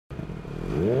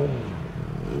Mga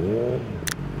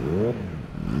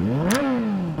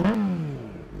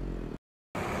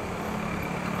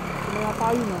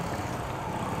tayo na.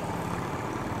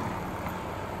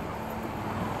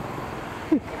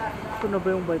 Ito na ba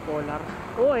yung bipolar?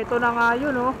 Oh, ito na nga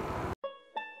yun, oh.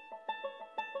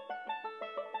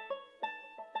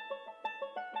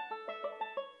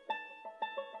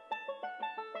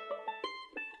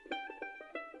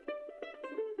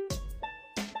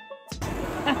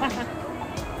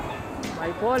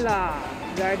 Bipolar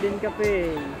Garden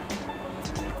Cafe.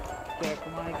 Check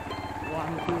mic 1,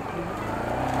 2, 3.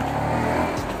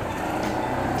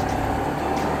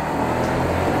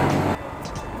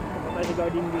 Patay sa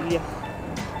Garden Villas.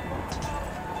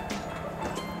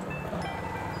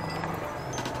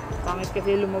 Pangit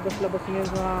kasi lumabas-labas ngayon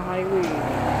sa highway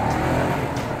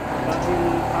dahil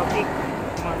traffic.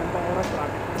 Kumain pang oras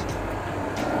traffic.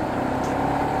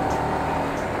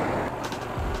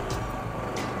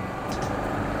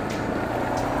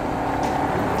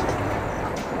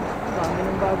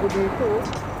 Bago dito,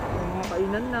 yung mga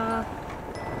kainan na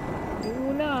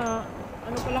yung una,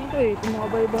 ano pa lang to eh, yung mga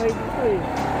bahay-bahay dito eh,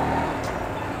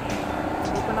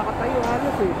 hindi pa nakatayo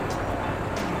halos eh.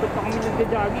 Dito pa kami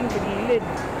nagja-jogging sa gilid.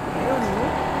 Ayun, no?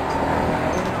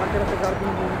 Ayun, nakatira sa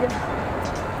Garden Villas.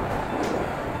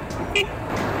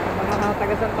 Mga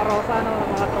taga Santa Rosa, no?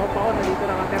 Mga tropa ko na dito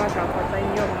nakatira. Shoutout sa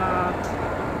inyo mga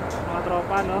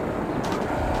tropa, no?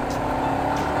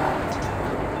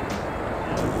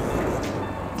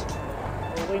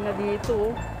 Okay na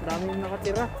dito, dami yung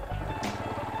nakatira.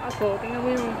 Aso, tingnan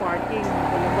mo yung parking.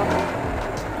 Palabas.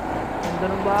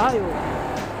 Ganda ng bahay, oh.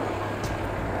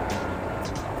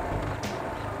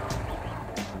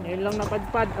 Ngayon lang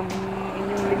napadpad ang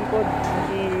inyong lingkod,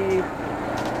 si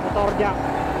Mo TorJack.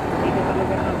 Dito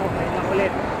talaga na to, ngayon lang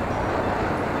ulit.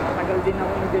 Matagal din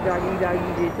ako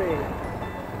nagja-jogging dito eh.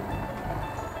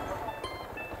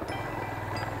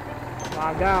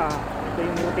 Maga, ito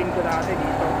yung routine ko dati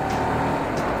dito.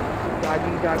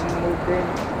 Jogging mode din.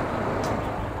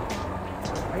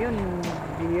 Ayun,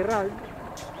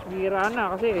 bihira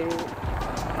na kasi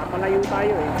napalayo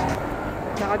tayo eh.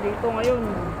 Saka dito ngayon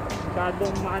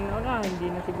masyadong maano na, hindi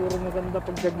na siguro maganda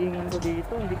pag joggingan ko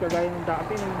dito, hindi kagaya ng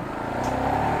dati yung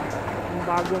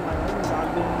bagong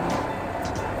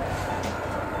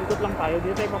ikot lang tayo,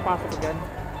 dito tayo papasok dyan.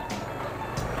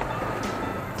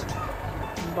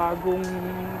 Yung bagong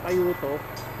tayo to,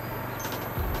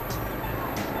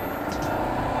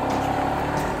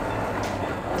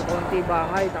 konti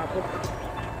bahay, tapos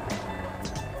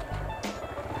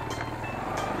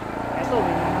eto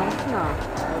may mga hangs na,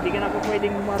 hindi ka na po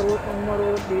pwedeng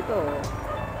marurot dito.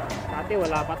 Dati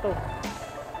wala pa to,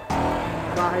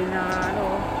 bahay na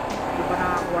ano, hindi pa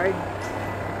na-acquired.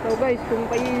 So guys, kung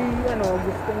kayo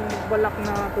gustong magbalak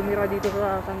na tumira dito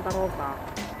sa Santa Rosa,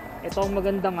 ito ang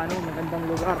magandang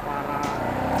lugar para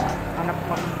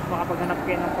makapaghanap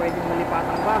kayo ng pwedeng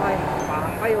malipatang bahay,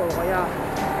 pahang kayo, o kaya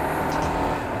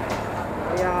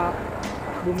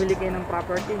bumili kayo ng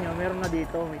property nyo, meron na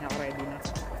dito, may naka-ready na.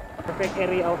 Perfect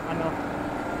area of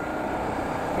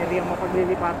area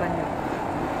mapaglilipatan nyo.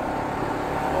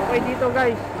 Okay dito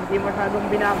guys, hindi masyadong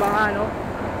binabaha, no?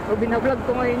 So binablog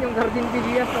ko ngayon yung Garden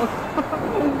Villas, no?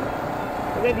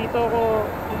 Okay, dito ako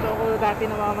dati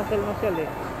namamasyal eh.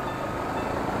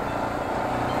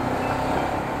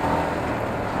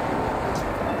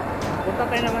 Punta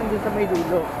tayo naman dun sa may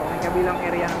dulo, so may kabilang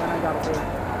area naman ng garden.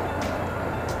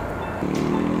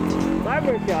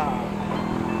 Barbershop.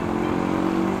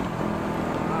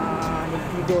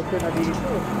 Negosyo na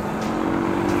dito.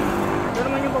 Ito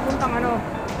naman yung papuntang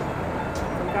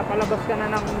pagkapalabas ka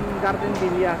na ng Garden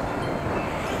Villas.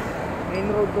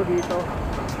 Main road ko dito.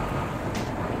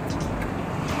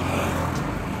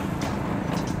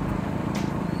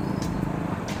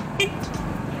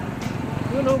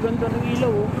 Yun o, ganda ng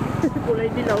ilaw o. Kulay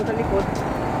dilaw sa likod.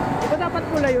 Di ba dapat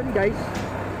kulay yun guys?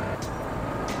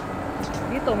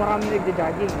 Dito marami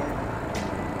nagja-jogging eh.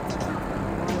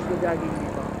 Marami nagja-jogging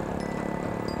dito.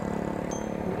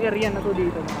 Yung area na to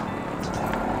dito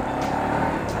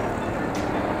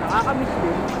nakakamiss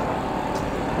din.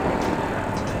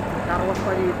 Karwas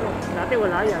pa dito. Dati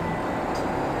wala yan.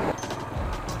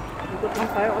 Ikot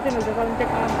lang tayo kasi nagsa-sound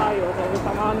check naman tayo. So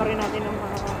samahan na rin natin ng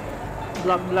mga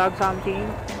vlog something.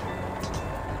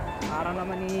 Para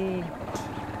naman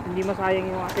hindi masayang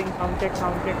yung ating sound check na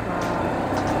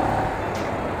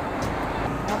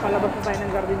palabas na tayo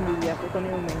ng Garden Villas. Ito na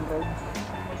yung main road.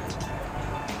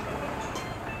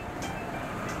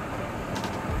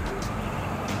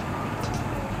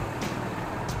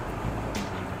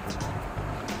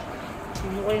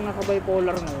 Sino kayo naka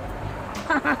bipolar na yun?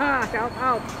 Shout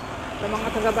out sa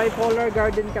mga taga Bipolar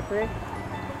Garden Cafe.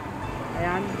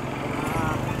 Ayan.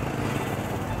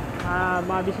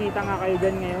 Mabisita nga kayo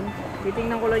dyan ngayon.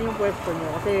 Titingnan ko lang yung pwesto nyo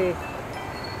kasi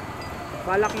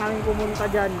balak namin pumunta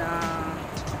dyan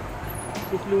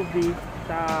Islubi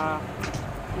sa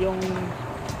yung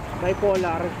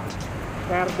Bipolar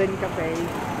Garden Cafe.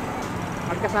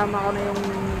 Magkasama ko na yung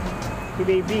si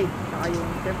Baby saka yung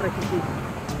siyempre si Sis.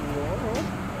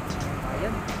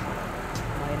 Ayan,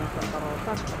 bayan ng Santa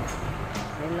Rosa.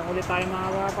 Ngayon lang ulit tayo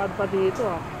makapadpa dito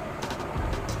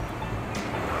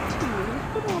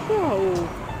Lulutot na ako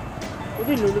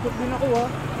lulutot din ako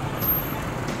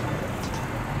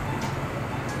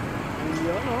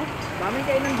Ayan daming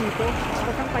kainan dito.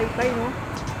 Tapos ang taytay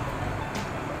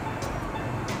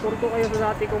Turto kayo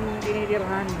sa dati kong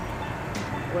tinitirhan.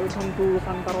 Welcome to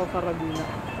Santa Rosa, Laguna.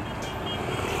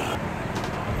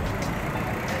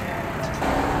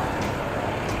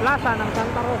 Plaza ng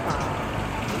Santa Rosa.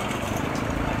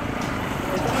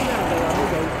 Ito na ginagawa mo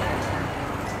guys.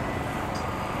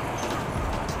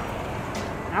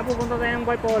 Pupunta tayo ng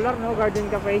Bipolar Garden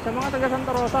Cafe. Sa mga taga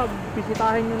Santa Rosa,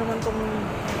 bisitahin nyo naman tong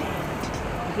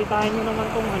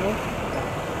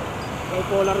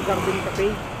Bipolar Garden Cafe.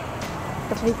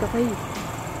 Cafe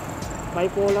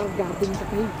Bipolar Garden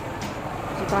Cafe.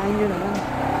 Bisitahin nyo naman.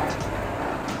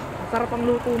 Masarap ang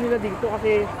luto nila dito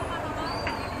kasi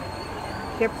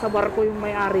chef sa barko yung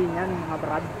may-ari niyan, mga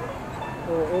brad.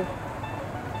 Oo,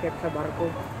 chef sa barko.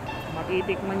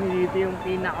 Matitikman nyo dito yung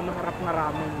pinakamasarap na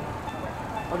ramen.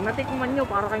 Pag natikman nyo,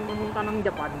 para kayong pumunta ng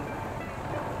Japan.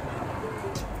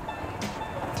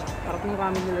 Sarap yung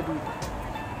ramen nila dito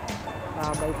sa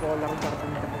Bipolar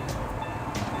Garden Cafe.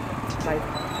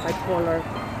 Bipolar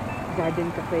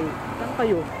Garden Cafe. Saan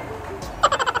kayo?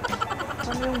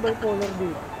 Saan yung Bipolar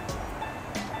dito?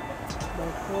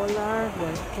 Bipolar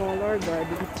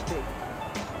Garden Cafe.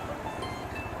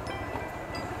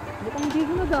 Bukang hindi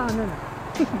ko nadaanan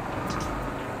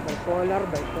Bipolar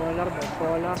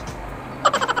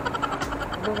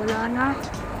wala na.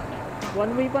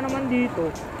 One way pa naman dito.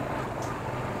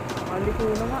 Kaliko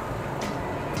na nga.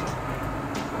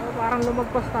 Parang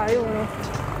lumagpas tayo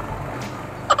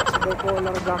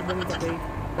Bipolar Garden Cafe.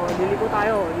 Liliko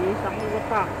tayo. Isang iwas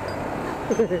pa.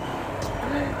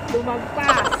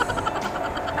 Lumagpas.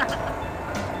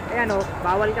 Ayan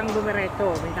bawal kang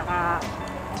dumiretso.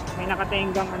 May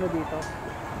nakatenggang dito.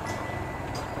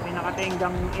 May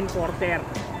nakatenggang enforcer.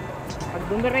 Pag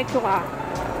dumiretso ka,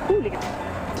 huli ka.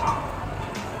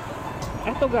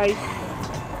 Eto guys,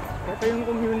 ito yung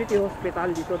community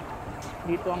hospital dito.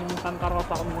 Dito ang Santa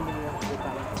Rosa Community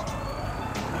Hospital.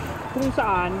 Kung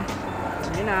saan,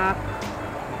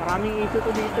 maraming issue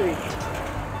to dito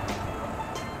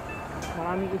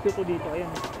Maraming issue to dito,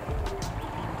 ayan.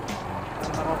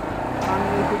 Santa Rosa.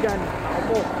 Maraming issue dyan. Ako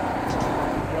po.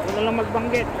 Hindi ko na lang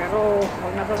magbanggit, pero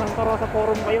pag nasa Santa Rosa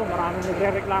forum kayo, maraming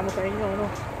nagre-reklamo sa inyo,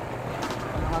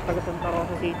 mga taga Santa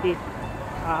Rosa City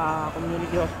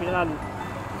Community Hospital.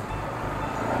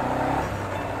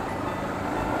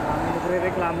 Maraming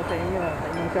nagre-reklamo sa inyo, sa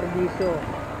inyong serbisyo.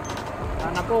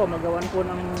 Sana po, magawan po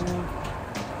ng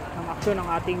aksyon ng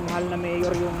ating mahal na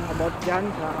mayor yung about dyan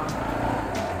sa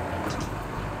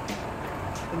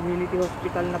community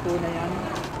hospital na po na yan.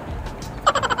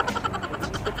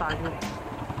 Ito tayo.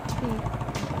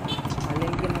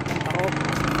 Malengke ng Santa Rosa.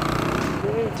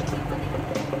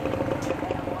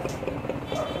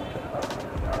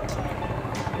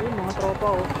 Ayun, mga tropa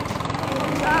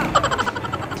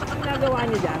Ang ginagawa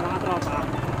nyo dyan, mga tropa?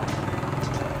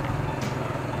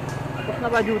 Tapos na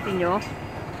ba duty nyo?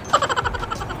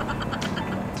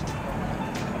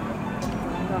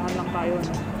 Handahan lang tayo,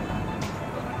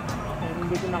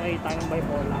 hindi ko nakita yung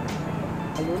Bipolar.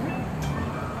 Ayun.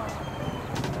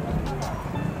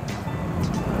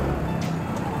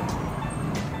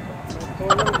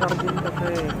 Bipolar Garden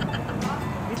Cafe.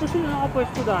 Dito sila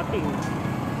nakapwesto dati.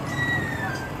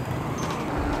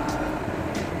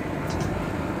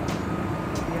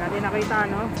 Hindi natin nakita,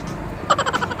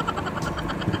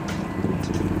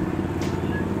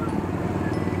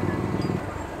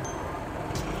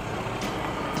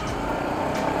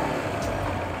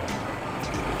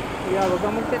 Kaya wag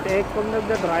kang magte-text pag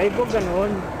nagda-drive, wag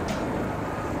ganon.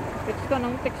 Text ka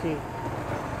ng text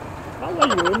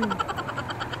bawal yun.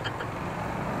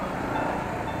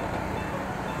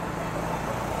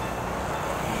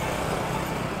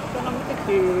 Text ka ng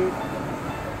text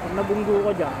pag nabunggo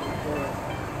ka dyan,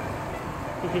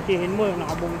 sisisihin mo yung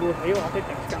nakabunggo sa'yo kasi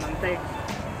text ka ng text.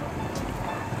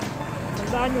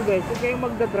 Tandaan nyo guys, huwag kayong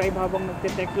magda-drive habang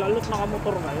nagte-text, lalo't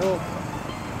nakamotor kayo.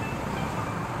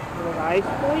 Diba guys?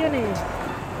 Oo yan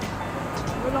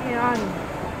ano lang yan.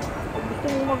 Kung gusto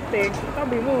gusto mo mag-text,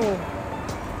 sabi mo.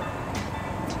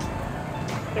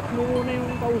 Text mo muna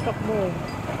yung kausap mo.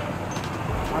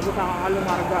 Bago sa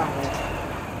kakalumarga.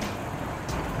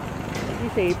 Be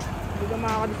safe. Hindi ka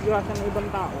makakadisgrasya ng ibang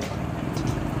tao.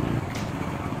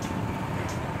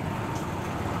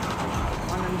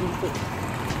 Nandun po.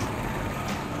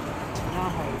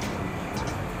 Nahay.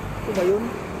 Ito ba yun?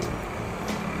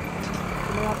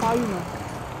 Ito mga tayo na.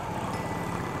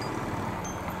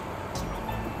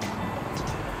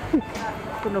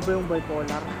 Ito na ba yung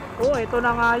bipolar? Oh, ito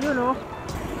na nga yun, oh.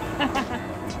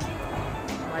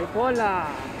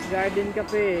 Bipolar Garden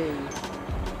Cafe.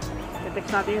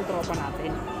 I-text natin yung tropa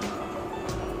natin.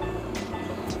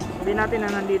 Sabihin natin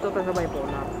na nandito tayo sa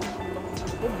bipolar.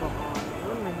 Oh, baka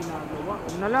yun na ginagawa.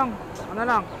 Ano lang? Ano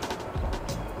lang?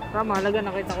 Sa mahalaga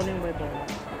nakita ko na yung bipolar.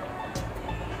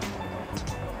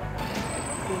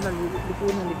 Ito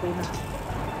na, lipay na.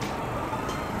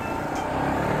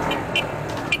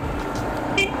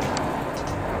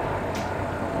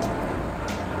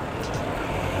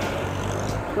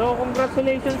 So,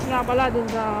 congratulations nga pala dun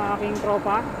sa aking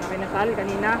tropa na kinasal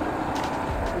kanina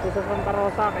dito sa Santa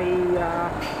Rosa kay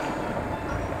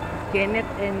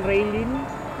Kenneth and Raylin.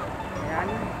 Ayan.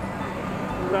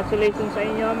 Congratulations sa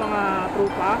inyo mga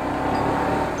tropa.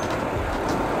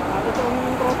 Itong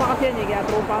tropa kasi yan, kaya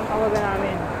tropa ang tawagan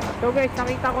namin. So guys,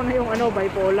 nakita ko na yung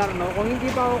bipolar, no? Kung hindi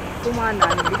pa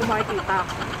kumanan, hindi ko makikita.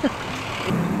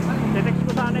 Text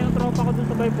ko sana yung tropa ko dun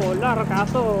sa bipolar,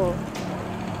 kaso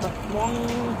mukhang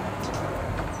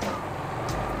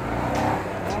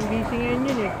busy ngayon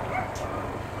yun eh.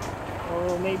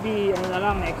 So maybe na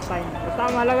lang next time.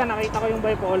 Basta mahalaga nakita ko yung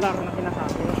bipolar na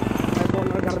sinasabi.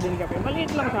 Bipolar Garden Cafe.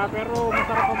 Maliit lang siya pero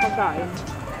masarap ang pagkain.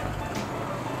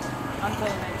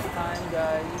 Until next time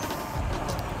guys.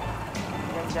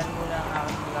 Hanggang dyan muna ang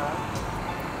aking vlog.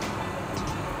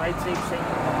 Ride safe sa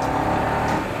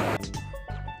inyo.